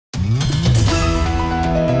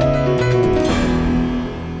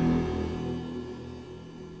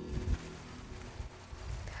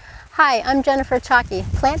Hi, I'm Jennifer Chaky,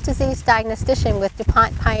 plant disease diagnostician with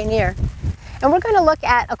DuPont Pioneer. And we're going to look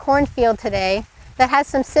at a cornfield today that has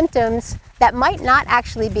some symptoms that might not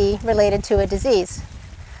actually be related to a disease.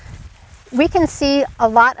 We can see a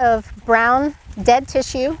lot of brown dead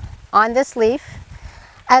tissue on this leaf,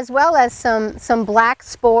 as well as some black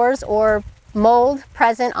spores or mold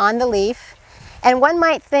present on the leaf. And one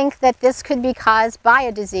might think that this could be caused by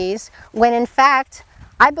a disease, when in fact,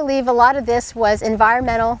 I believe a lot of this was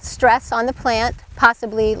environmental stress on the plant,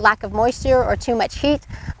 possibly lack of moisture or too much heat,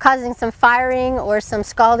 causing some firing or some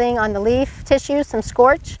scalding on the leaf tissue, some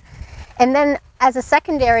scorch. And then as a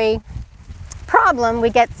secondary problem,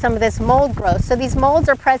 we get some of this mold growth. So these molds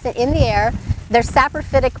are present in the air. They're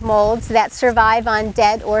saprophytic molds that survive on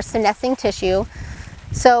dead or senescing tissue.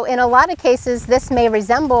 So in a lot of cases, this may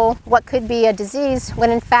resemble what could be a disease,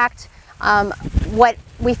 when in fact, what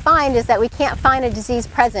we find is that we can't find a disease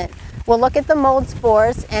present. We'll look at the mold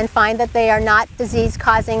spores and find that they are not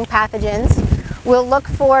disease-causing pathogens. We'll look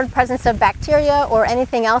for the presence of bacteria or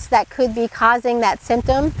anything else that could be causing that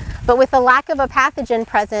symptom. But with the lack of a pathogen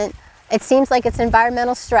present, it seems like it's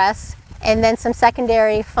environmental stress and then some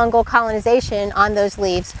secondary fungal colonization on those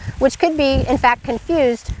leaves, which could be, in fact,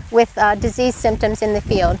 confused with disease symptoms in the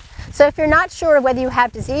field. So if you're not sure whether you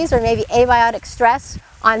have disease or maybe abiotic stress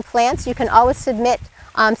on plants, you can always submit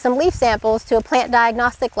some leaf samples to a plant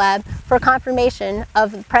diagnostic lab for confirmation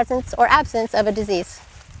of the presence or absence of a disease.